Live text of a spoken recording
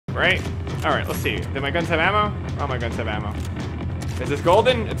right? Alright, let's see. Do my guns have ammo? Oh, my guns have ammo. Is this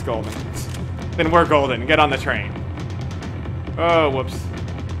golden? It's golden. Then we're golden. Get on the train. Oh, whoops.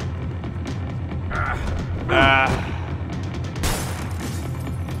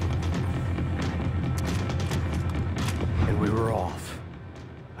 And we were off.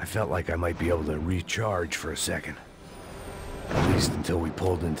 I felt like I might be able to recharge for a second. At least until we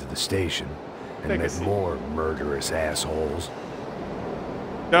pulled into the station and met more murderous assholes.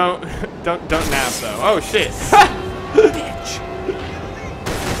 Don't nap though. Oh shit! Bitch!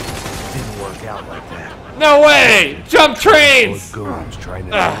 Didn't work out like that. No way! Jump trains! Those goons trying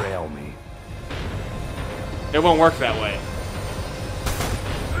to derail me. It won't work that way.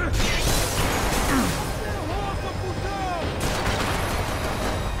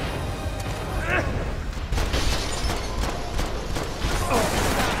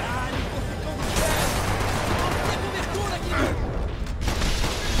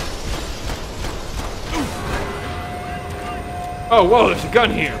 Oh, whoa, there's a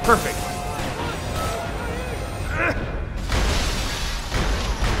gun here. Perfect.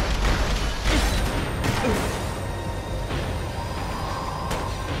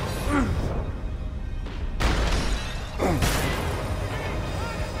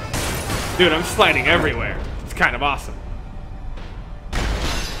 Dude, I'm sliding everywhere. It's kind of awesome.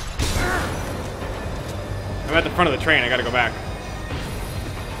 I'm at the front of the train. I gotta go back.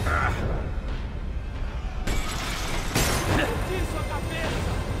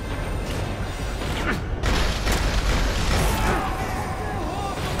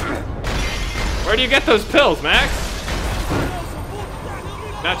 Where do you get those pills, Max?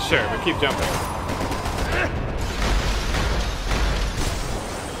 Not sure, but keep jumping.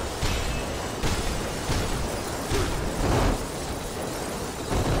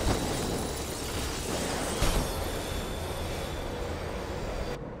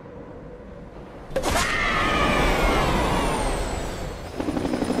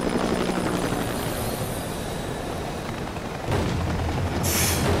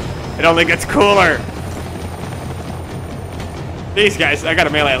 It only gets cooler. These guys, I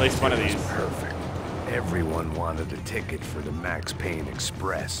gotta melee at least one of these. Perfect. Everyone wanted a ticket for the Max Payne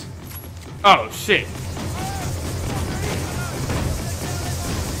Express. Oh, shit.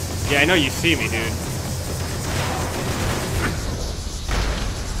 Yeah, I know you see me, dude.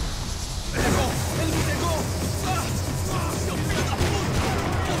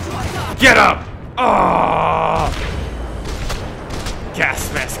 Get up! Oh!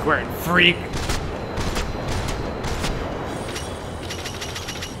 Gas mask wearing freak.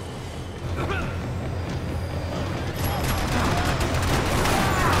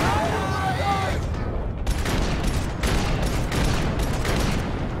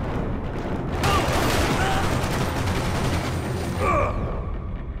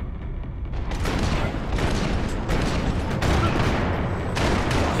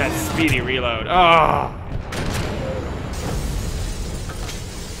 That speedy reload. Oh!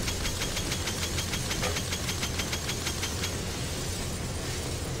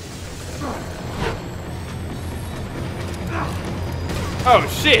 Oh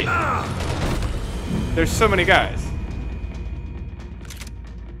shit! There's so many guys.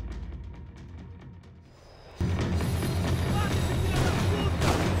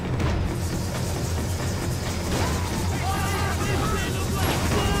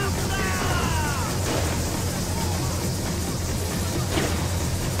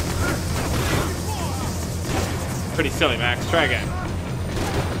 Pretty silly, Max. Try again.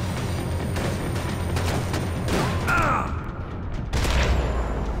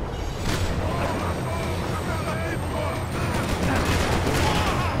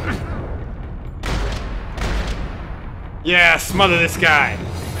 Yeah, smother this guy.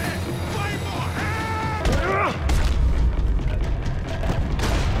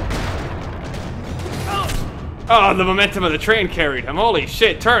 Oh, the momentum of the train carried him. Holy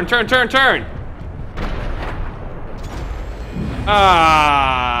shit. Turn, turn, turn, turn.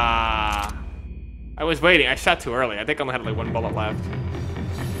 Ah. I was waiting. I shot too early. I think I only had like one bullet left.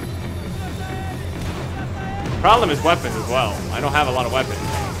 Problem is weapons as well. I don't have a lot of weapons.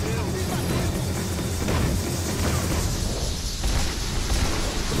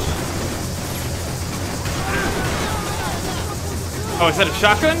 Oh, is that a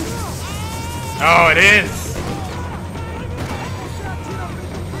shotgun? Oh, it is.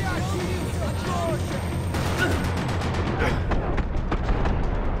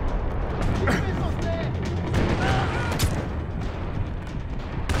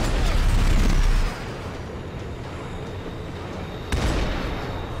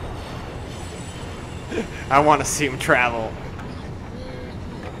 I want to see him travel.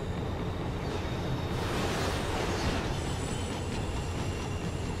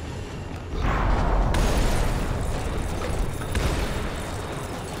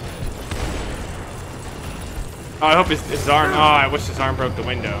 Oh, I hope his arm. Oh, I wish his arm broke the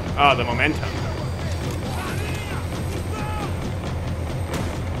window. Oh, the momentum.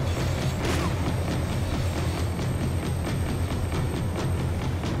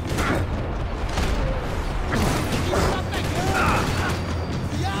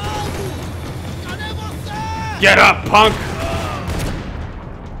 Get up, punk!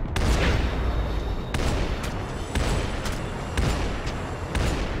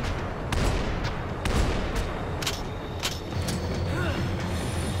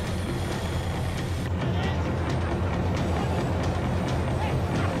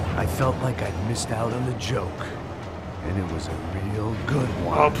 I felt like I'd missed out on the joke, and it was a real good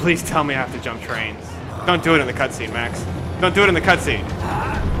one. Oh, please tell me I have to jump trains. Don't do it in the cutscene, Max. Don't do it in the cutscene.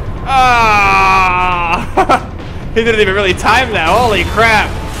 Ah! He didn't even really time that. Holy crap!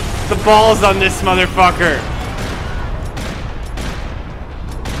 The balls on this motherfucker.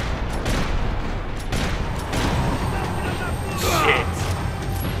 Shit.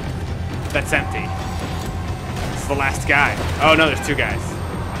 That's empty. It's the last guy. Oh no, there's two guys.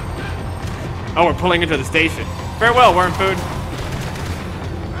 Oh, we're pulling into the station. Farewell, worm food.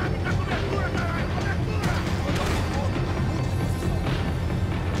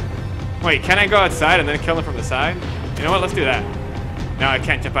 Wait, can I go outside and then kill him from the side? You know what? Let's do that. No, I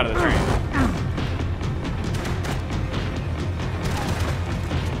can't jump out of the train.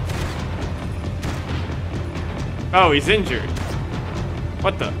 Oh, he's injured.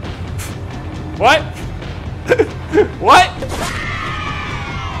 What the? What? What?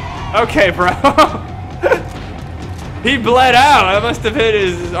 Okay, bro. He bled out. I must have hit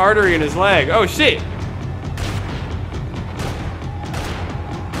his artery in his leg. Oh, shit.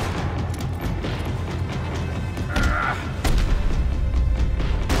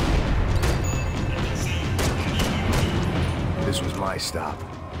 This was my stop.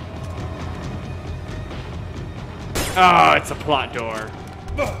 Oh, it's a plot door.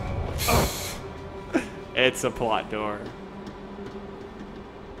 It's a plot door.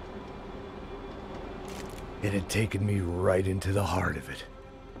 It had taken me right into the heart of it.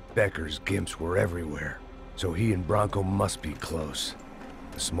 Becker's gimps were everywhere, so he and Bronco must be close.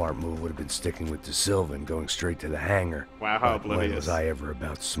 The smart move would have been sticking with De Silva and going straight to the hangar. Wow, how But when oblivious. was I ever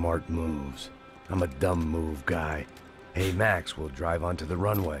about smart moves? I'm a dumb move guy. Hey Max, we'll drive onto the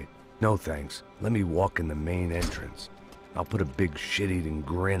runway. No thanks, let me walk in the main entrance. I'll put a big shit-eating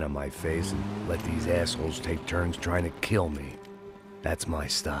grin on my face and let these assholes take turns trying to kill me. That's my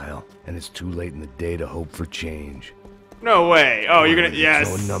style, and it's too late in the day to hope for change. No way. Oh, you're gonna. Yes.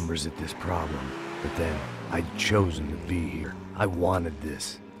 Throwing numbers at this problem, but then I'd chosen to be here. I wanted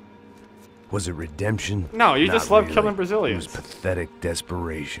this. Was it redemption? No, you Not just love really. killing Brazilians. It was pathetic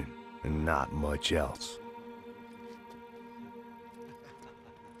desperation, and not much else.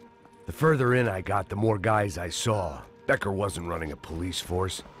 The further in I got, the more guys I saw. Becker wasn't running a police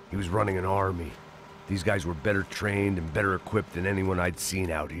force. He was running an army. These guys were better trained and better equipped than anyone I'd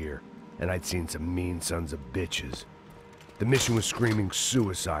seen out here. And I'd seen some mean sons of bitches. The mission was screaming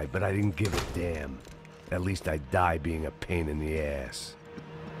suicide, but I didn't give a damn. At least I'd die being a pain in the ass.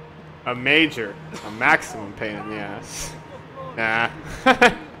 A maximum pain in the ass. Nah.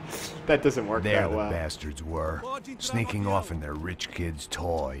 That doesn't work There that the well. bastards were, sneaking off in their rich kid's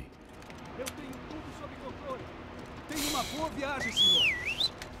toy.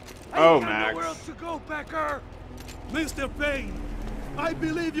 Oh, I Max. have nowhere else to go, Becker. Mr. Payne, I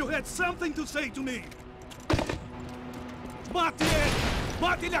believe you had something to say to me. Mate ele!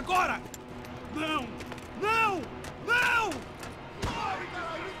 Mate ele agora! Não! Não! Não!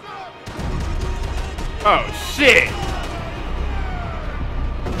 Oh, shit.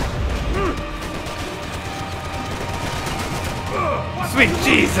 Sweet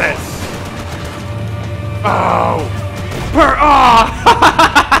Jesus. Oh. Oh.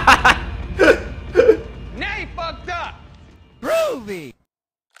 Now you fucked up! Groovy!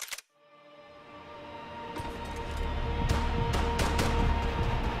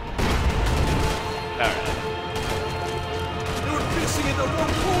 You're fishing in the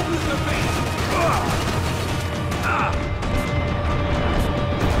wrong pool, Mr. Payne!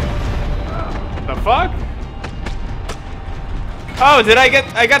 The fuck? Oh, did I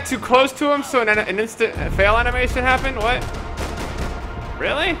got too close to him, so an instant fail animation happened? What?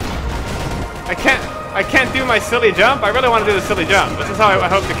 Really? I can't do my silly jump? I really want to do the silly jump. This is how I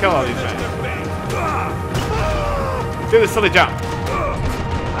hope to kill all these men. Do the silly jump.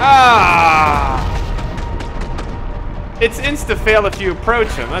 Ah! It's insta-fail if you approach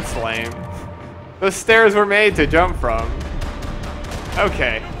him. That's lame. Those stairs were made to jump from.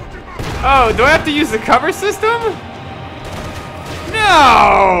 Okay. Oh, do I have to use the cover system?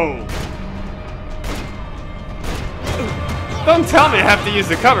 No! Don't tell me I have to use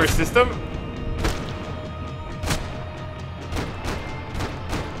the cover system.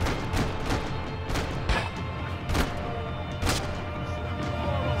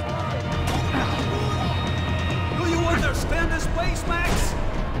 Do you understand this place, Max?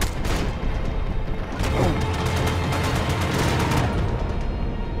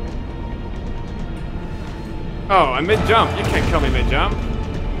 Oh, I'm mid-jump. You can't kill me mid-jump.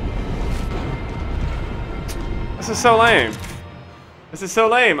 This is so lame. This is so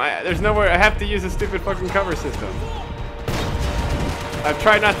lame. There's nowhere. I have to use a stupid fucking cover system. I've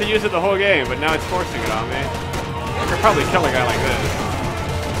tried not to use it the whole game, but now it's forcing it on me. I could probably kill a guy like this.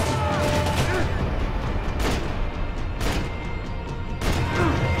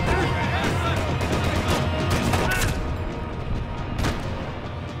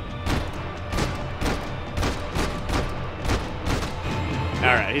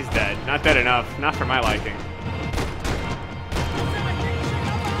 Alright, he's dead. Not dead enough. Not for my liking.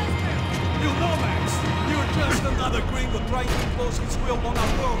 You know, Max, you're just another gringo trying to impose his will on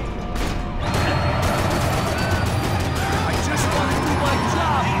our world. I just want to do my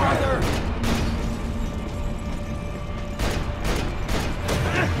job, brother.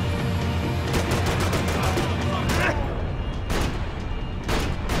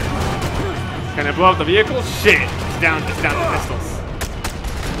 Can I blow up the vehicle? Shit! It's down to pistols.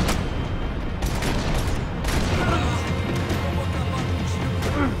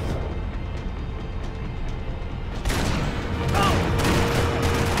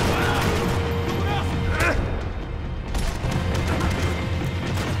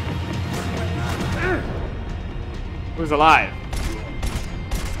 Who's alive?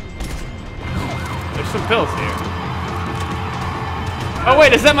 There's some pills here. Oh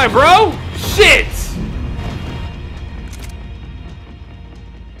wait, is that my bro? Shit!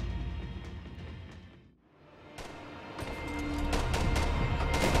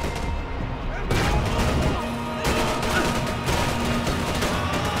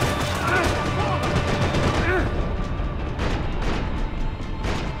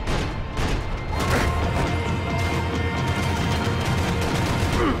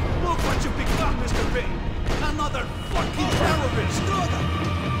 Look what you become, Mr. Payne. Another fucking terrorist.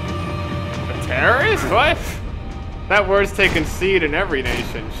 A terrorist? What? That word's taken seed in every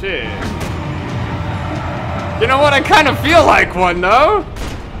nation. Shit. You know what? I kind of feel like one, though.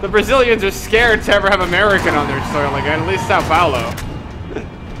 The Brazilians are scared to ever have American on their soil again. At least Sao Paulo.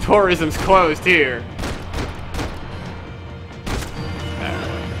 Tourism's closed here.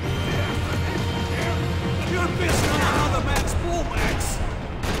 You're pissing on another man's pool, Max.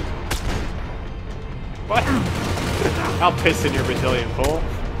 What? I'll piss in your Brazilian pool.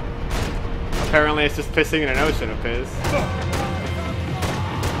 Apparently it's just pissing in an ocean of piss.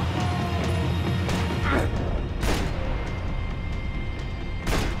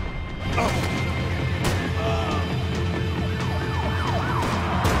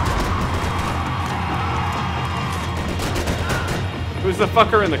 Who's the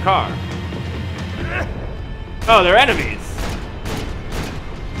fucker in the car? Oh, they're enemies.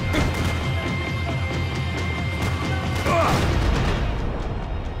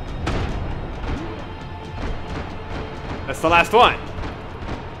 That's the last one.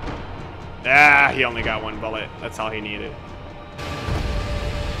 Ah, he only got one bullet. That's all he needed.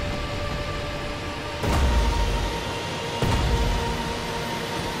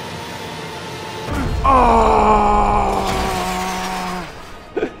 Oh!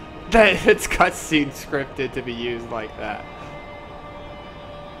 That it's cutscene scripted to be used like that.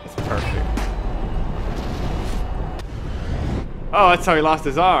 It's perfect. Oh, that's how he lost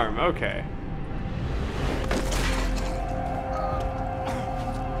his arm. Okay.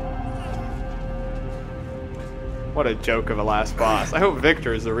 What a joke of a last boss. I hope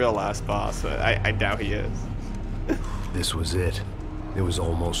Victor is the real last boss, but I doubt he is. This was it. It was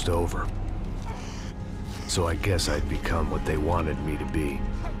almost over. So I guess I'd become what they wanted me to be.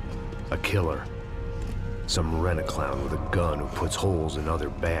 A killer. Some rent-a-clown with a gun who puts holes in other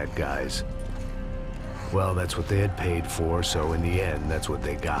bad guys. Well, that's what they had paid for, so in the end, that's what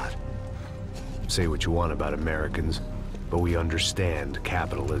they got. Say what you want about Americans, but we understand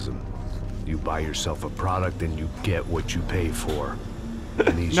capitalism. You buy yourself a product and you get what you pay for.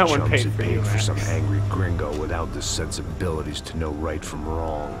 And these No one chumps paid had for paid you, for some Max. angry gringo without the sensibilities to know right from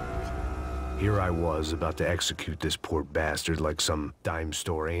wrong. Here I was about to execute this poor bastard like some dime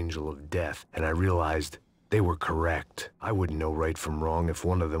store angel of death, and I realized they were correct. I wouldn't know right from wrong if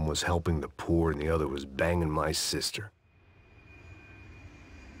one of them was helping the poor and the other was banging my sister.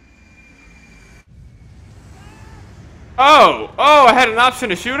 Oh! Oh, I had an option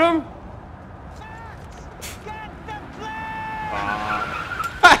to shoot him?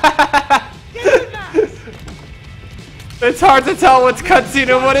 It's hard to tell what's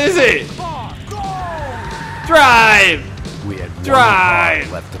cutscene and what isn't. Drive. We had one Drive.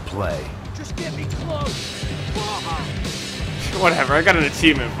 car left to play. Just get me close. Whatever, I got an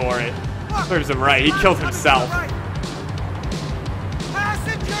achievement for it. Serves him right, he killed himself.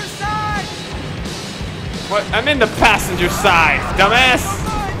 Passenger side. What? I'm in the passenger side, dumbass.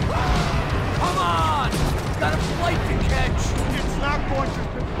 Come on. Got a flight to catch. It's not going to.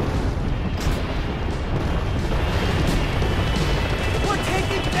 We're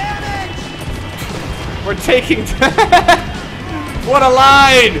taking damage. We're taking. What a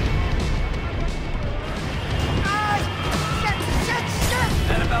line!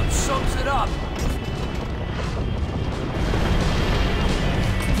 That about sums it up.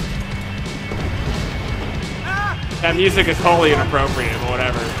 That music is wholly inappropriate, but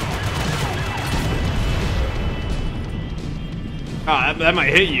whatever. Oh, that might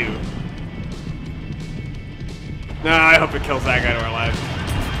hit you. No, I hope it kills that guy to our left.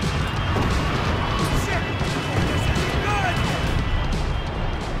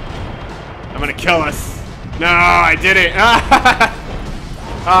 I'm gonna kill us. No, I did it.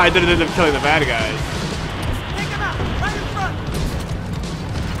 Oh, I didn't end up killing the bad guys. Take him out, right in front.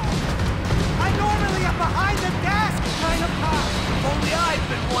 I normally am behind the desk kind of cop. Only I've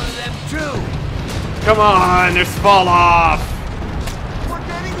been one of them too. Come on, just fall off. We're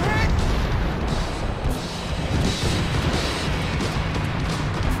getting hit.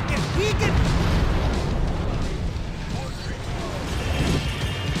 If he can.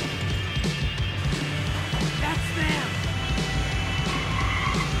 That's them.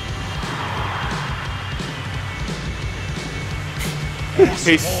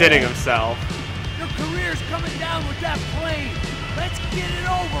 He's shitting himself. Your career's coming down with that plane. Let's get it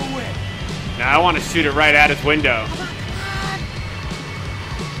over with. Now I want to shoot it right at his window. Come on.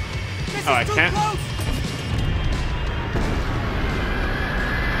 This Oh, I is too can't? close.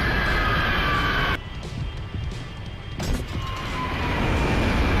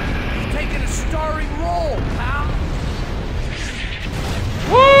 He's taking a starring role, pal.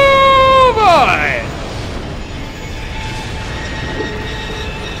 Woo, boy!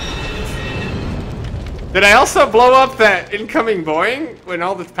 Did I also blow up that incoming Boeing when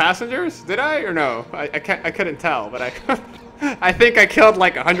all the passengers? Did I or no? I couldn't tell, but I think I killed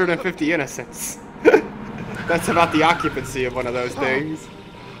like 150 innocents. That's about the occupancy of one of those things.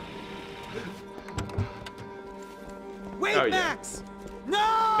 Wait, Oh, yeah. Max! No!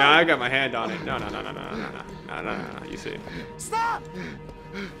 No, I got my hand on it. No. You see? Stop!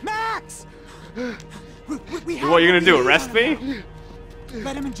 Max! We What are you gonna do? Arrest me?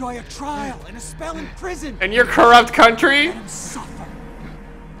 Let him enjoy a trial and a spell in prison. In your corrupt country? Let him suffer.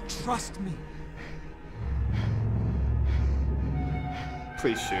 Trust me.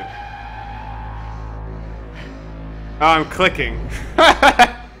 Please shoot. Oh, I'm clicking.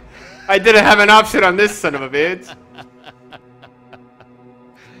 I didn't have an option on this son of a bitch.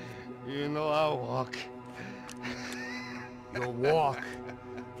 You know I'll walk. You'll walk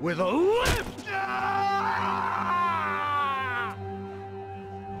with a lift.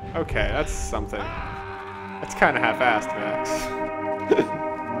 Okay, that's something. That's kind of half-assed, Max.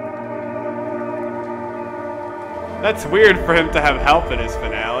 That's weird for him to have help in his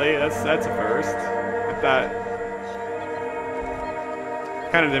finale. That's a first. If that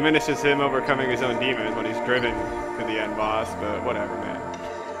kind of diminishes him overcoming his own demons when he's driven to the end boss, but whatever, man.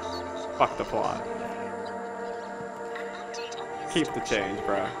 Fuck the plot. Keep the change,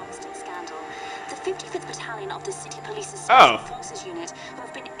 bro. The 55th Battalion of the City Police's Oh. Special Forces Unit, who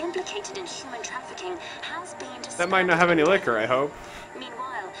have been implicated in human trafficking, has been That might not have any liquor, I hope.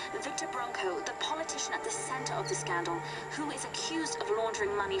 Meanwhile, Victor Bronco, the politician at the center of the scandal, who is accused of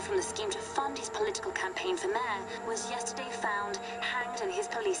laundering money from the scheme to fund his political campaign for mayor, was yesterday found hanged in his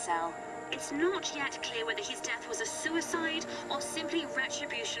police cell. It's not yet clear whether his death was a suicide or simply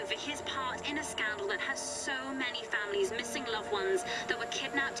retribution for his part in a scandal that has so many families missing loved ones that were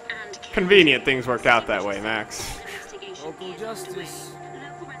kidnapped and killed. Convenient things worked out that way, Max. Local justice.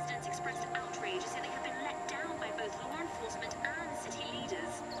 Local residents expressed outrage, saying they have been let down by both law enforcement and city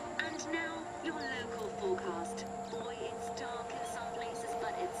leaders. And now, your local forecast. Boy, it's dark in some places,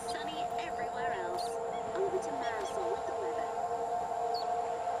 but it's sunny everywhere else. Over to Marisol with the weather.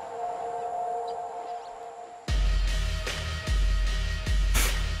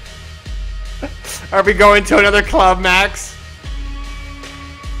 Are we going to another club, Max?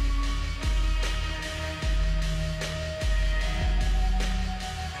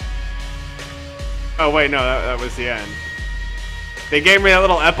 Oh wait, no, that was the end. They gave me that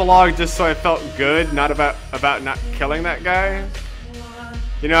little epilogue just so I felt good, not about not killing that guy.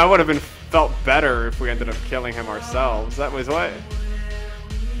 You know, I would have felt better if we ended up killing him ourselves. That was what?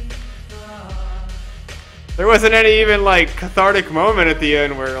 There wasn't any even like cathartic moment at the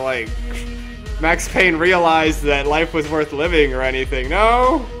end where like Max Payne realized that life was worth living or anything.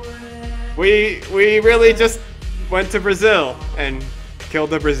 No, we really just went to Brazil and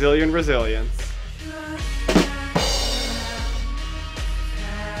killed the Brazilians.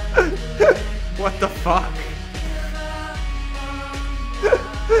 What the fuck?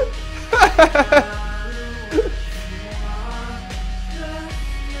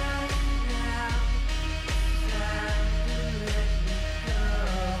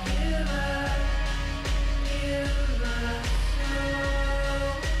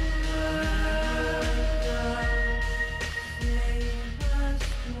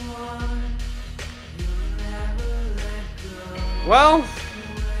 Well,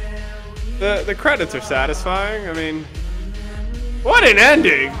 the credits are satisfying. I mean, what an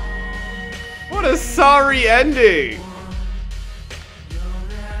ending! What a sorry ending!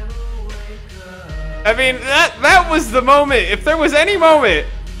 I mean, that was the moment. If there was any moment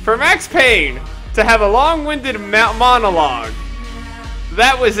for Max Payne to have a long-winded monologue,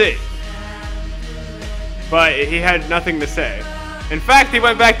 that was it. But he had nothing to say. In fact, he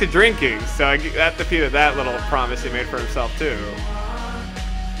went back to drinking, so that defeated that little promise he made for himself too.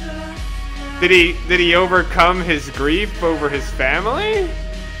 Did he overcome his grief over his family?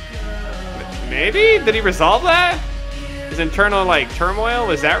 Maybe? Did he resolve that? His internal like turmoil,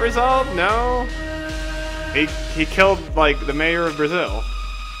 was that resolved? No. He killed like the mayor of Brazil,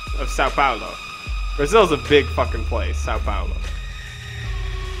 of Sao Paulo. Brazil's a big fucking place, Sao Paulo.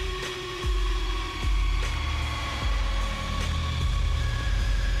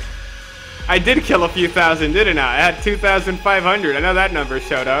 I did kill a few thousand, didn't I? I had 2,500. I know that number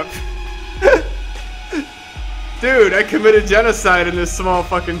showed up. Dude, I committed genocide in this small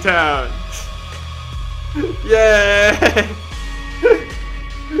fucking town. Yeah.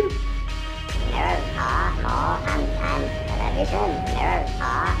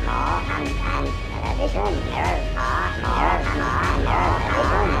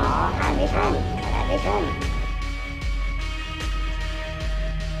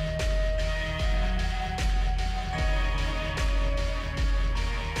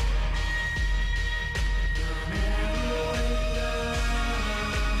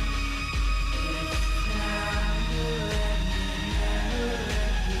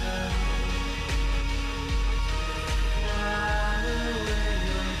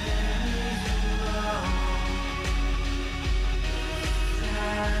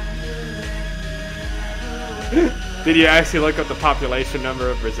 Did you actually look up the population number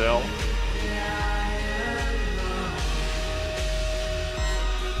of Brazil?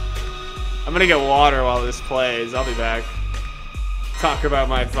 I'm gonna get water while this plays. I'll be back. Talk about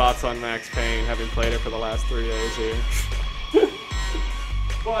my thoughts on Max Payne, having played it for the last 3 days here.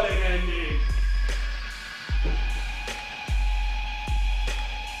 What an ending!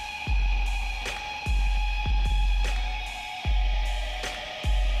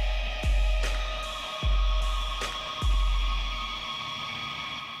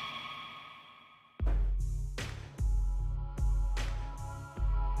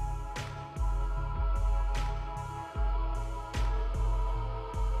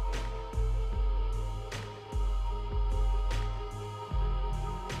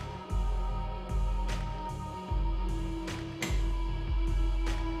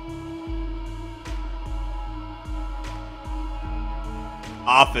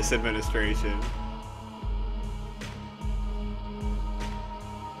 Office administration.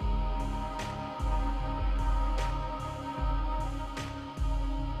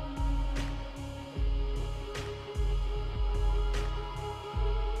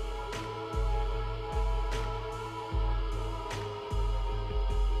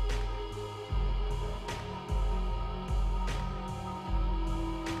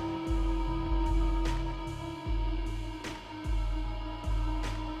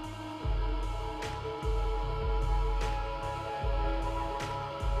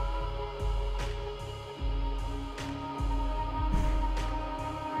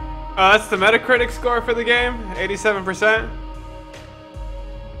 That's the Metacritic score for the game, 87%.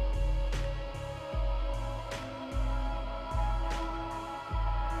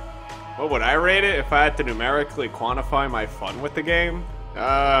 What would I rate it if I had to numerically quantify my fun with the game?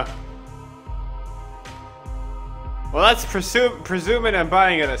 Well, that's presuming I'm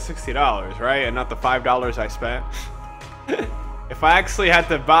buying it at $60, right? And not the $5 I spent. If I actually had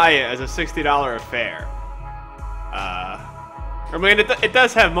to buy it as a $60 affair. I mean, it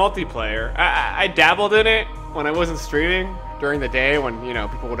does have multiplayer. I dabbled in it when I wasn't streaming, during the day when, you know,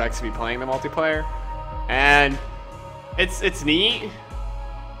 people would actually be playing the multiplayer. And it's neat,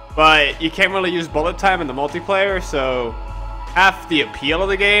 but you can't really use bullet time in the multiplayer, so half the appeal of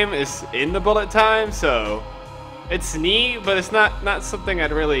the game is in the bullet time, so it's neat, but it's not something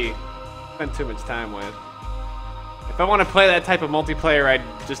I'd really spend too much time with. If I want to play that type of multiplayer, I'd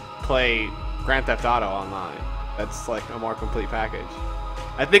just play Grand Theft Auto Online. That's like a more complete package.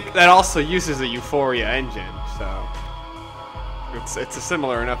 I think that also uses the Euphoria engine, so it's a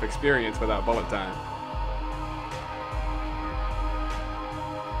similar enough experience without bullet time.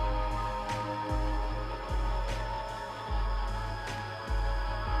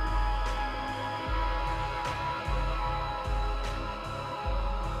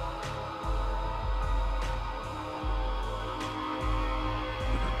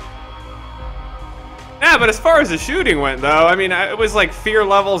 Yeah, but as far as the shooting went, though, I mean, it was like fear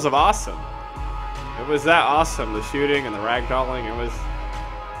levels of awesome. It was that awesome, the shooting and the ragdolling. It was...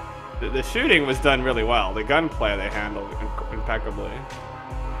 The shooting was done really well. The gunplay they handled impeccably.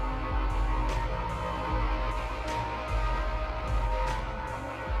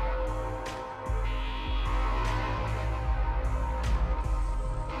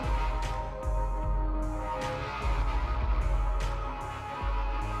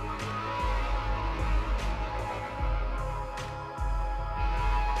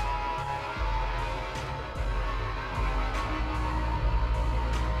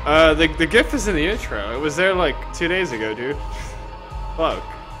 The GIF is in the intro. It was there like 2 days ago, dude. Fuck.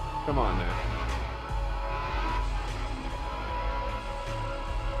 Come on now.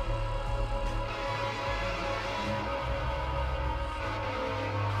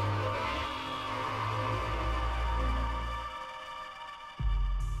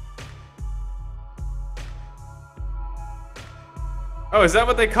 Oh, is that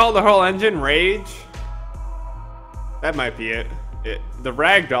what they call the whole engine? Rage? That might be it. The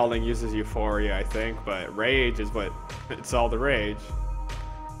ragdolling uses Euphoria, I think, but Rage is what... It's all the rage.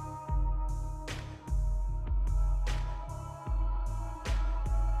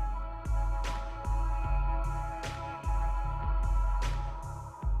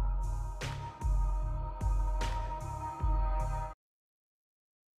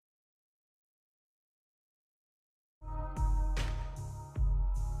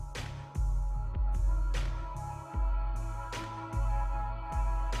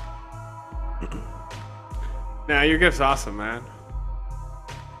 Nah, your gift's awesome, man.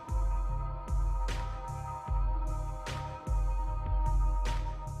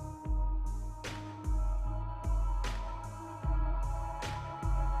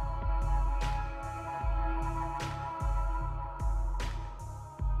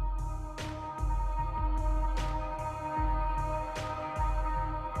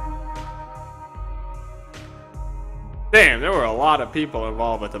 Damn, there were a lot of people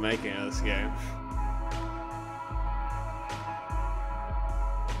involved with the making of this game.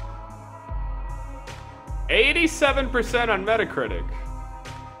 %87 on Metacritic.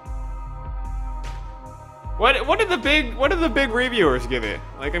 What did the big reviewers give it?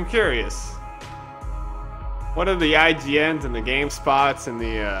 Like, I'm curious. What are the IGNs and the GameSpots and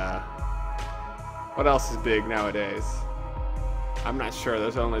the what else is big nowadays? I'm not sure.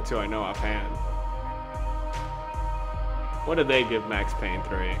 Those are the only two I know offhand. What did they give Max Payne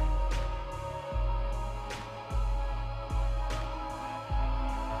 3?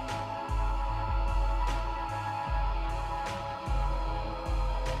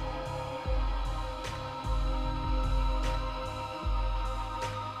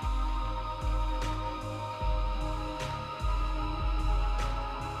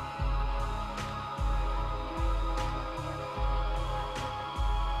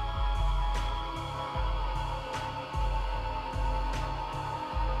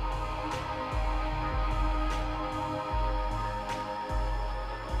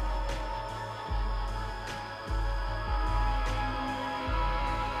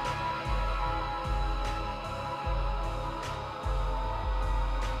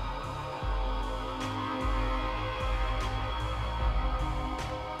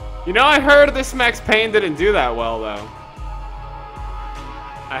 You know, I heard this Max Payne didn't do that well, though.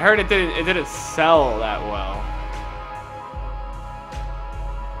 I heard it didn't sell that well.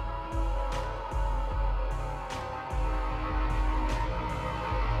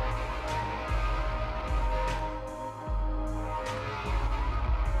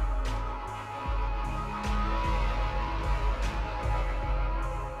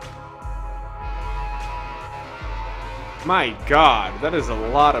 My God, that is a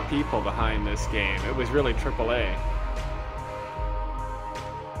lot of people behind this game. It was really AAA.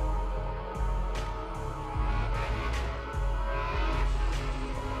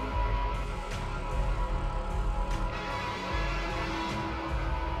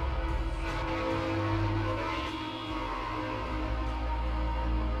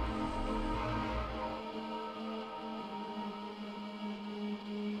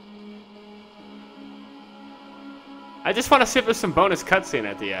 I just want to see if there's some bonus cutscene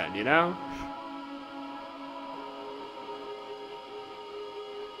at the end, you know?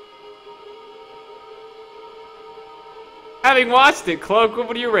 Having watched it, Cloak, what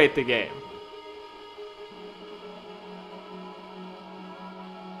would you rate the game?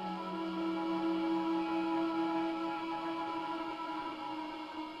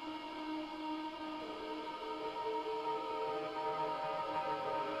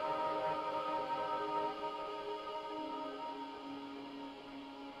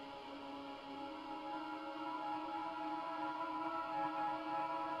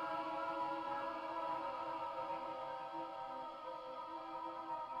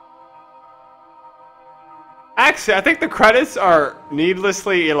 Actually, I think the credits are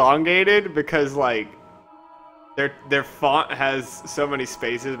needlessly elongated because, like, their font has so many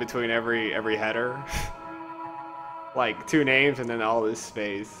spaces between every header. Like, 2 names and then all this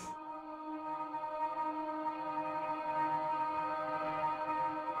space.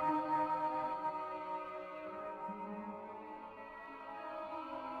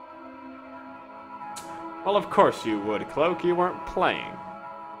 Well, of course you would, Cloak. You weren't playing.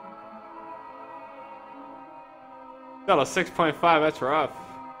 Still a 6.5, that's rough.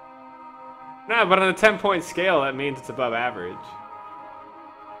 Nah, but on a 10-point scale, that means it's above average.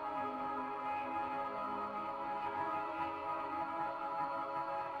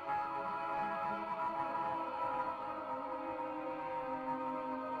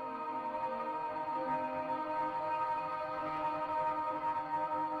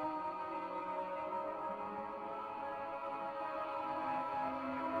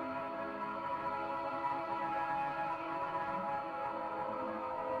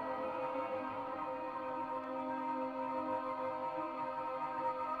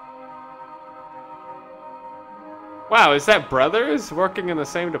 Wow, is that brothers working in the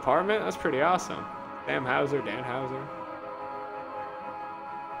same department? That's pretty awesome. Dan Hauser.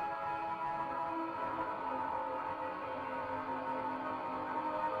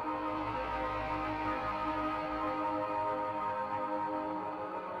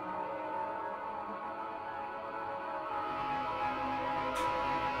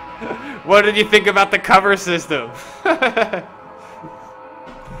 What did you think about the cover system? That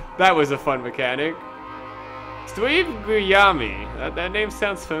was a fun mechanic. Steve Guillaume. That name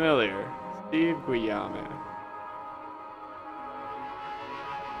sounds familiar. Steve Guillaume.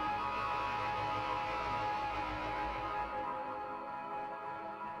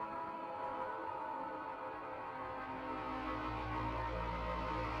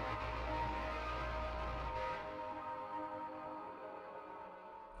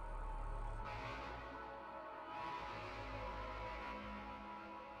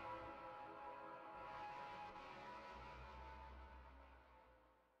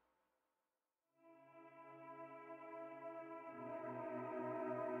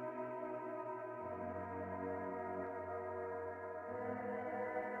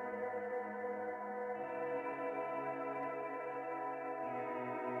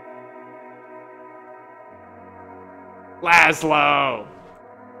 Laszlo.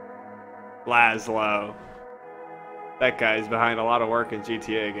 That guy's behind a lot of work in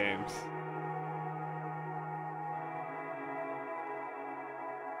GTA games.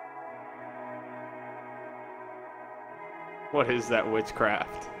 What is that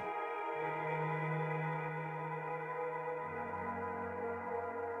witchcraft?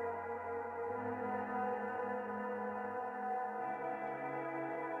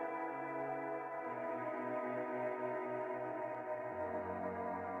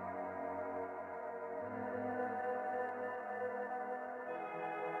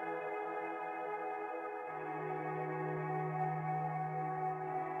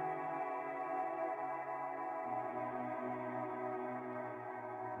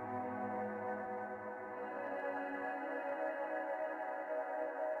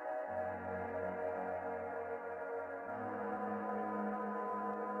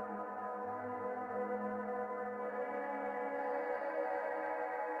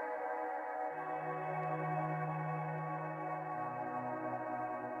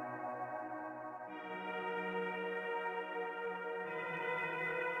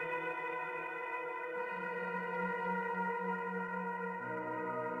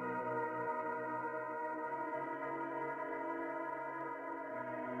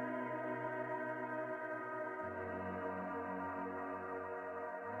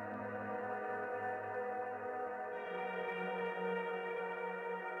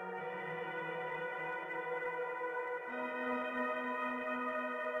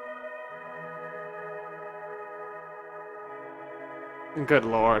 Good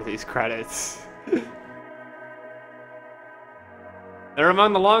lord, these credits. They're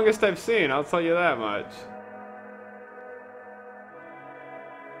among the longest I've seen, I'll tell you that much.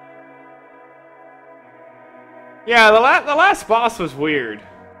 Yeah, the last boss was weird.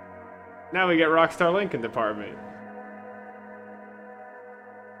 Now we get Rockstar Lincoln Department.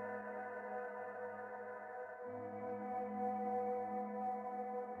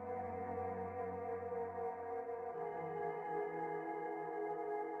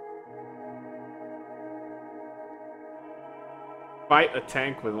 Fight a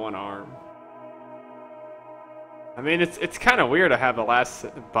tank with one arm. I mean, it's kind of weird to have the last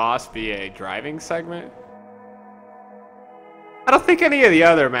boss be a driving segment. I don't think any of the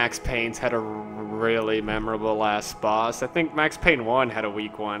other Max Paynes had a really memorable last boss. I think Max Payne 1 had a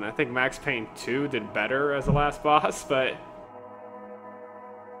weak one. I think Max Payne 2 did better as a last boss, but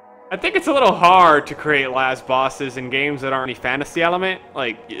I think it's a little hard to create last bosses in games that aren't any fantasy element.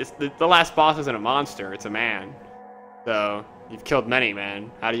 Like, the last boss isn't a monster, it's a man. So, you've killed many men.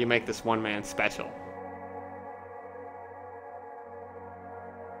 How do you make this one man special?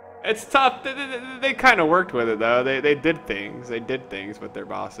 It's tough. They kind of worked with it, though. They did things. They did things with their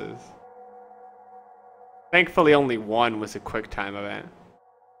bosses. Thankfully, only one was a quick time event.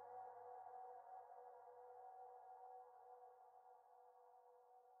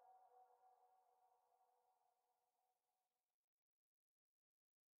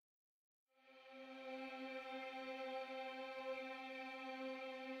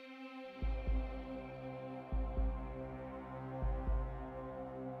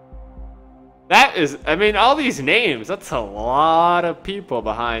 That is, I mean, all these names, that's a lot of people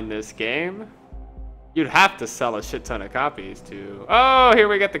behind this game. You'd have to sell a shit ton of copies to... Oh, here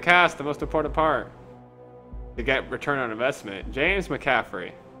we get the cast, the most important part. To get return on investment. James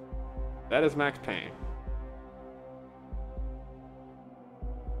McCaffrey. That is Max Payne.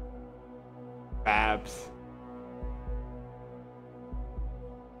 Babs.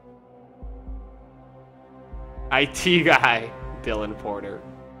 IT guy, Dylan Porter.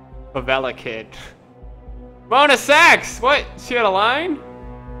 Favela kid. Mona Sachs! What? She had a line?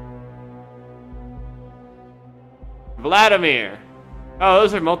 Vladimir. Oh,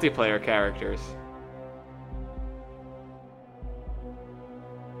 those are multiplayer characters.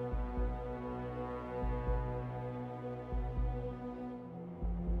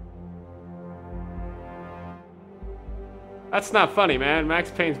 That's not funny, man.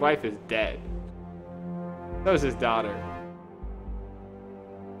 Max Payne's wife is dead. So is his daughter.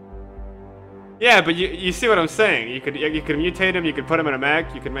 Yeah, but you see what I'm saying. You could mutate him, you could put him in a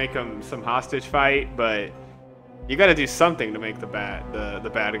mech, you could make him some hostage fight, but you gotta do something to make the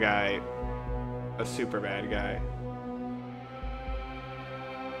bad guy a super bad guy.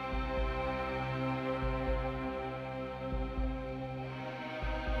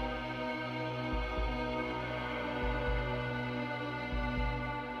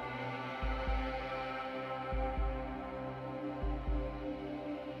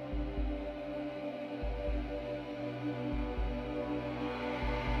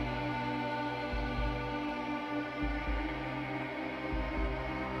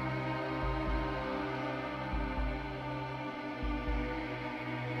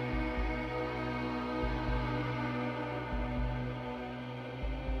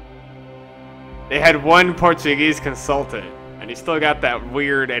 They had one Portuguese consultant, and he still got that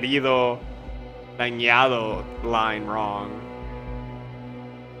weird herido dañado line wrong.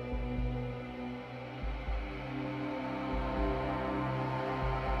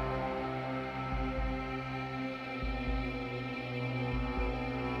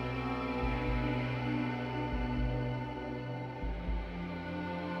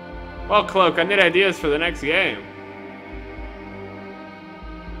 Well, Cloak, I need ideas for the next game.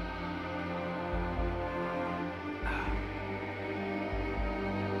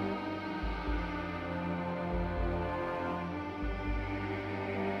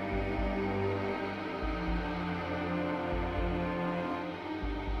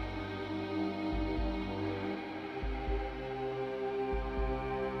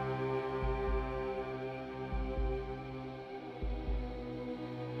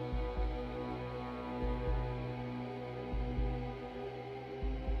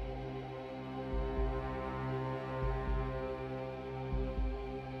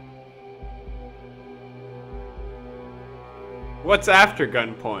 What's after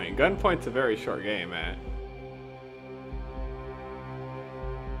Gunpoint? Gunpoint's a very short game, man.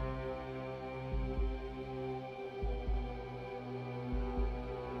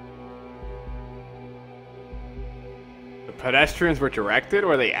 The pedestrians were directed?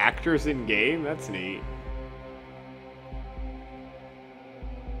 Or are they actors in game? That's neat.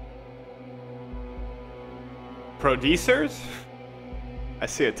 Producers? I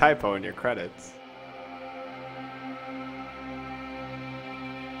see a typo in your credits.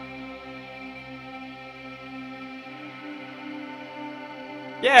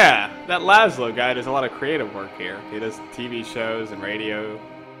 Yeah, that Laszlo guy does a lot of creative work here. He does TV shows and radio.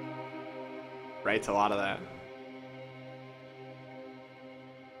 Writes a lot of that.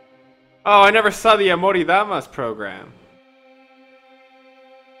 Oh, I never saw the Amoridamas program.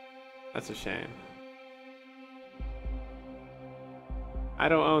 That's a shame. I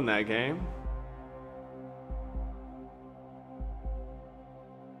don't own that game.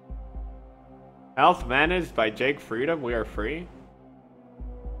 Health managed by Jake Freedom. We are free.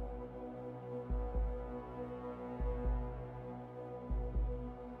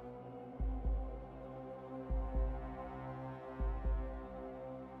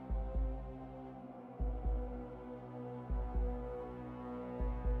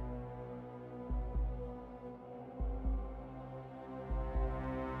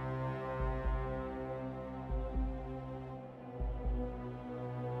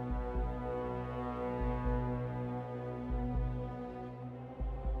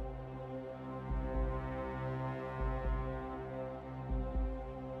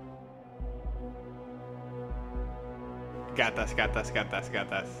 Got this, got this, got this, got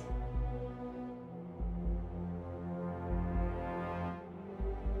this.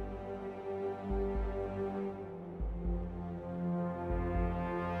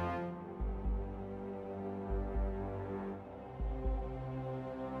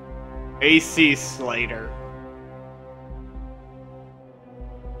 AC Slater.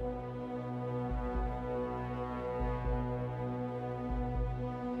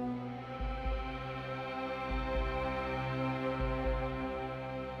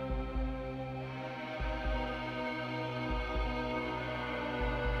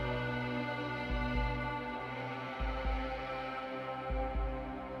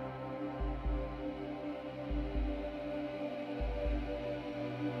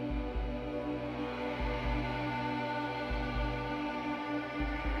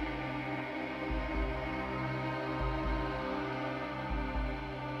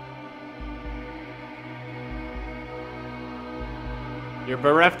 You're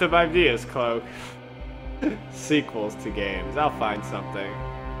bereft of ideas, Cloak. Sequels to games. I'll find something.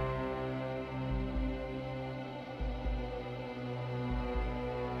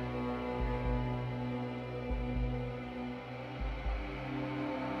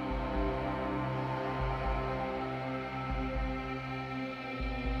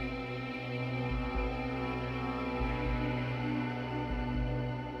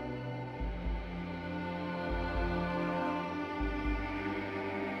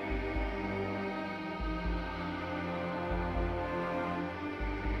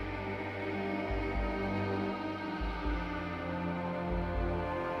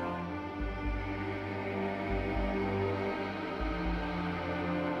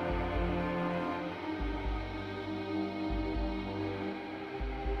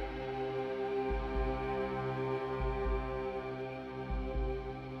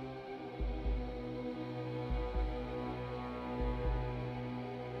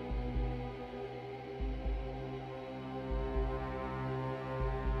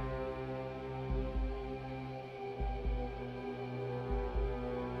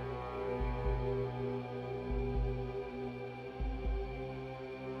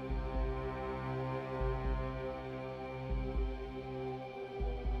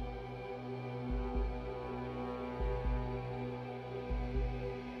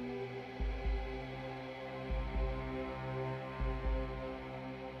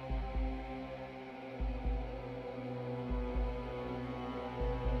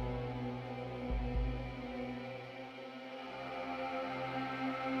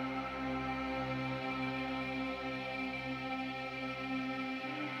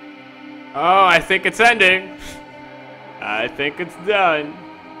 Oh, I think it's ending. I think it's done.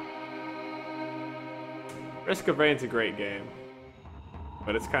 Risk of Rain's a great game,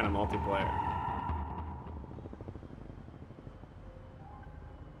 but it's kind of multiplayer.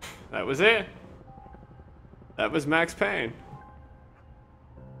 That was it. That was Max Payne.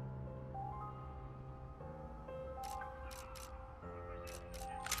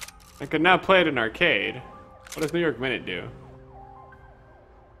 I could now play it in arcade. What does New York Minute do?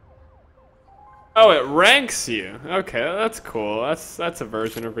 Oh, it ranks you. Okay, that's cool. That's a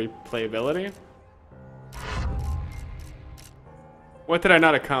version of replayability. What did I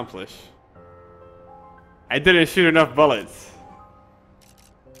not accomplish? I didn't shoot enough bullets.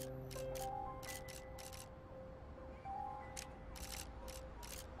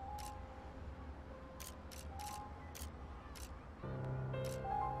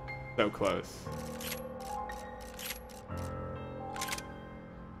 So close.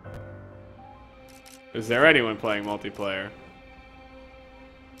 Is there anyone playing multiplayer?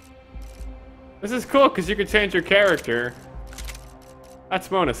 This is cool because you can change your character.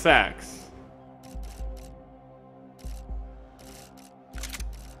 That's Mona Sachs.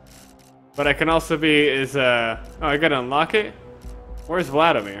 But I can also be oh, I gotta unlock it? Where's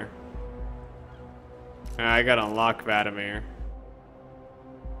Vladimir? I gotta unlock Vladimir.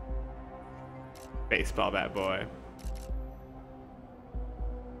 Baseball bat boy.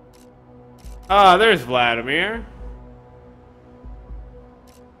 Ah, there's Vladimir.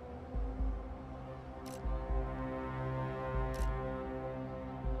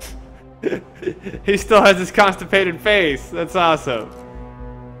 He still has his constipated face. That's awesome.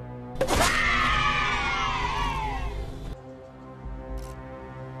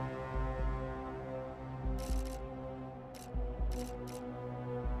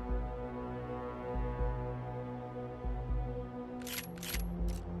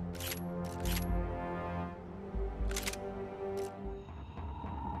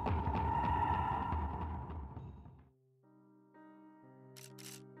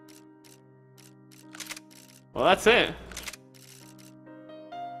 Well, that's it.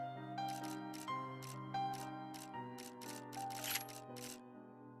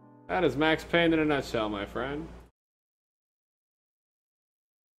 That is Max Payne in a nutshell, my friend.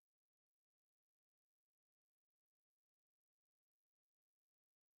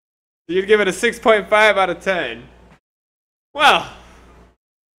 You'd give it a 6.5 out of 10. Well,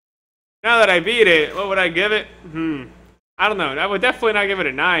 now that I beat it, what would I give it? I don't know. I would definitely not give it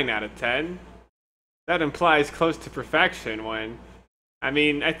a 9 out of 10. That implies close to perfection when... I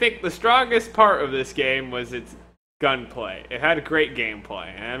mean, I think the strongest part of this game was its gunplay. It had great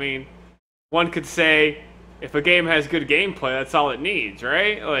gameplay. I mean, one could say, if a game has good gameplay, that's all it needs,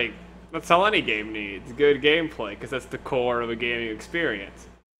 right? Like, that's all any game needs. Good gameplay, because that's the core of a gaming experience.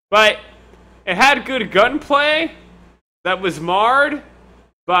 But it had good gunplay that was marred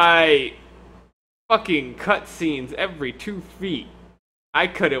by fucking cutscenes every 2 feet. I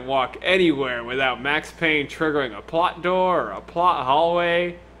couldn't walk anywhere without Max Payne triggering a plot door or a plot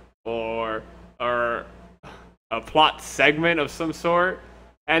hallway or a plot segment of some sort.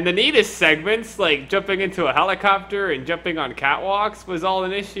 And the neatest segments, like jumping into a helicopter and jumping on catwalks, was all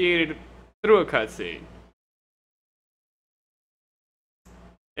initiated through a cutscene.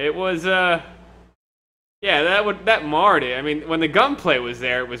 It was, yeah, that marred it. I mean, when the gunplay was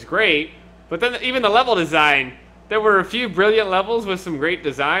there, it was great. But then even the level design, there were a few brilliant levels with some great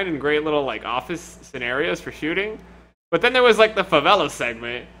design and great little, like, office scenarios for shooting. But then there was, like, the favela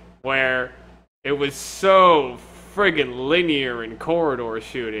segment where it was so friggin' linear and corridor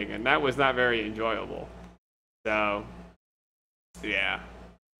shooting, and that was not very enjoyable. So, yeah.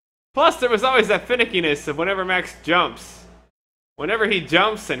 Plus, there was always that finickiness of whenever Max jumps. Whenever he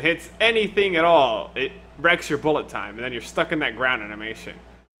jumps and hits anything at all, it wrecks your bullet time, and then you're stuck in that ground animation.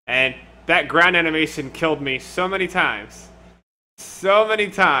 And that ground animation killed me so many times. So many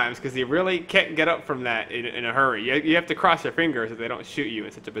times, because you really can't get up from that in a hurry. You have to cross your fingers if they don't shoot you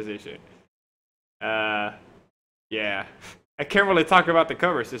in such a position. Yeah. I can't really talk about the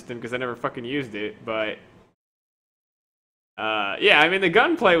cover system because I never fucking used it, but... yeah, I mean, the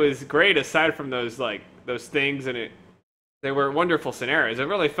gunplay was great aside from those things, and they were wonderful scenarios. It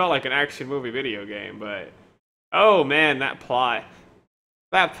really felt like an action movie video game, but... Oh, man, that plot.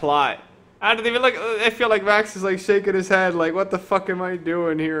 That plot. I don't even I feel like Max is like shaking his head like, what the fuck am I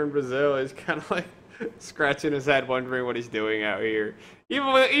doing here in Brazil? He's kind of like scratching his head wondering what he's doing out here.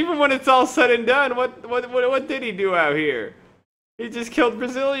 Even when it's all said and done, what did he do out here? He just killed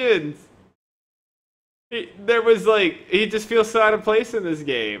Brazilians. He just feels so out of place in this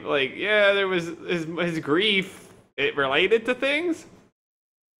game. Like, yeah, there was his grief. It related to things?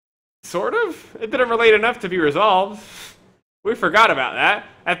 Sort of. It didn't relate enough to be resolved. We forgot about that.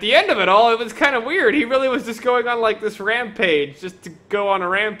 At the end of it all, it was kind of weird. He really was just going on like this rampage just to go on a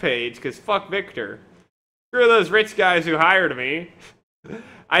rampage, because fuck Victor. Screw those rich guys who hired me.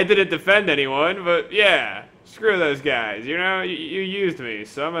 I didn't defend anyone, but yeah, screw those guys. You know, you used me,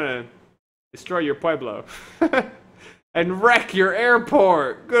 so I'm gonna destroy your pueblo. And wreck your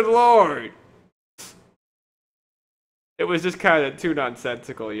airport. Good lord. It was just kind of too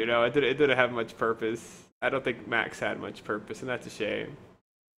nonsensical, you know? It didn't have much purpose. I don't think Max had much purpose, and that's a shame.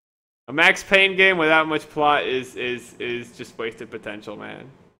 A Max Payne game without much plot is just wasted potential, man.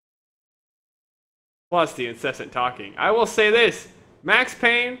 Plus the incessant talking. I will say this: Max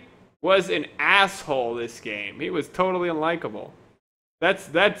Payne was an asshole this game. He was totally unlikable. That's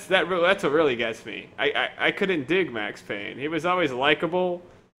what really gets me. I couldn't dig Max Payne. He was always likable,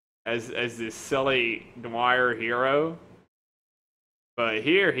 as this silly noir hero. But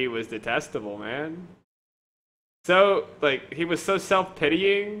here he was detestable, man. So like he was so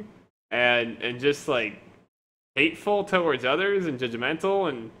self-pitying and just like hateful towards others and judgmental,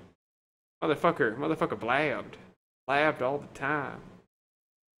 and motherfucker blabbed all the time.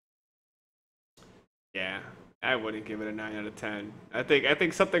 Yeah, I wouldn't give it a 9 out of 10. I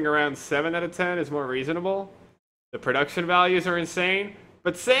think something around 7 out of 10 is more reasonable. The production values are insane,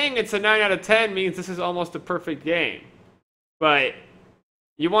 but saying it's a 9 out of 10 means this is almost a perfect game. But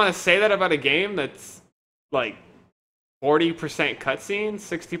you want to say that about a game that's like 40% cutscenes,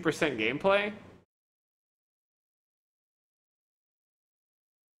 60% gameplay?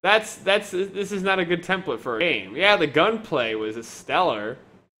 This is not a good template for a game. Yeah, the gunplay was stellar,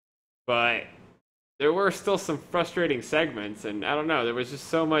 but there were still some frustrating segments, and I don't know, there was just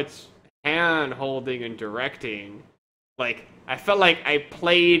so much hand-holding and directing. Like, I felt like I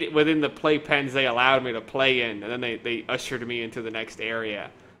played within the playpens they allowed me to play in, and then they ushered me into the next area.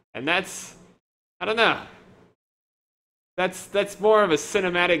 And that's, I don't know. That's more of a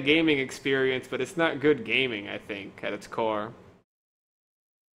cinematic gaming experience, but it's not good gaming, I think, at its core.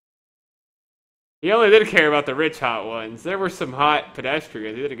 He only did care about the rich hot ones. There were some hot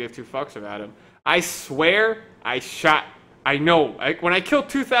pedestrians. He didn't give two fucks about them. I swear when I killed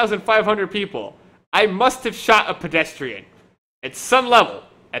 2,500 people, I must have shot a pedestrian. At some level.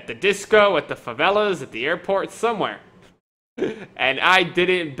 At the disco, at the favelas, at the airport, somewhere. And I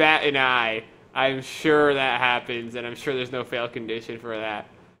didn't bat an eye. I'm sure that happens, and I'm sure there's no fail condition for that.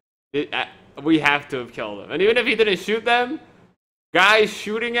 We have to have killed him. And even if he didn't shoot them, guys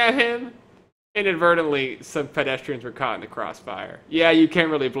shooting at him, inadvertently, some pedestrians were caught in the crossfire. Yeah, you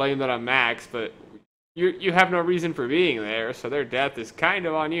can't really blame that on Max, but you have no reason for being there, so their death is kind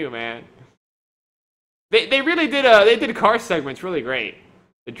of on you, man. They really did they did car segments really great.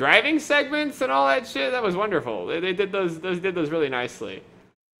 The driving segments and all that shit, that was wonderful. They did those really nicely.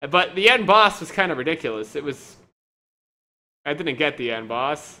 But the end boss was kind of ridiculous. I didn't get the end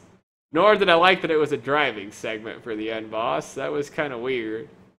boss, nor did I like that it was a driving segment for the end boss. That was kind of weird.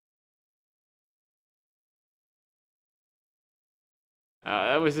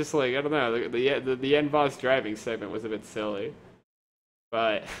 That was just like, I don't know, the end boss driving segment was a bit silly.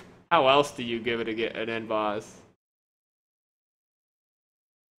 But how else do you give it an end boss?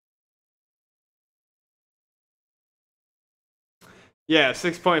 Yeah,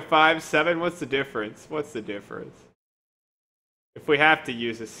 6.5, 7, what's the difference? What's the difference? If we have to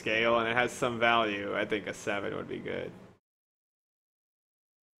use a scale and it has some value, I think a 7 would be good.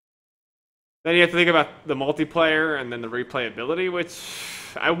 Then you have to think about the multiplayer and then the replayability, which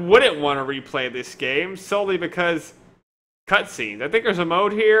I wouldn't want to replay this game solely because cutscenes. I think there's a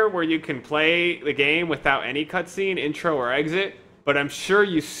mode here where you can play the game without any cutscene, intro or exit, but I'm sure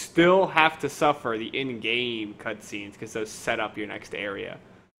you still have to suffer the in-game cutscenes because those set up your next area.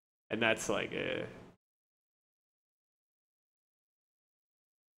 And that's like,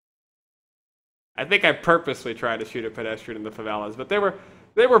 I think I purposely tried to shoot a pedestrian in the favelas, but they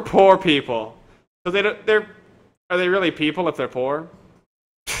were poor people. So are they really people if they're poor?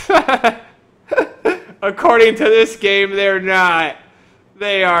 According to this game, they're not.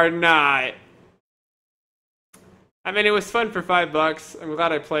 They are not. I mean, it was fun for $5. I'm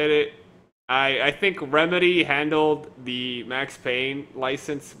glad I played it. I think Remedy handled the Max Payne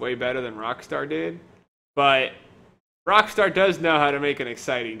license way better than Rockstar did. But Rockstar does know how to make an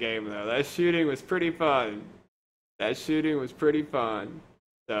exciting game, though. That shooting was pretty fun.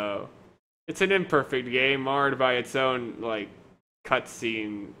 So, it's an imperfect game, marred by its own, like,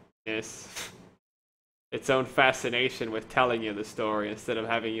 cutscene-ness. Its own fascination with telling you the story instead of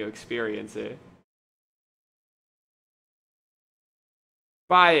having you experience it.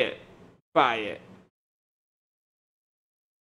 Buy it.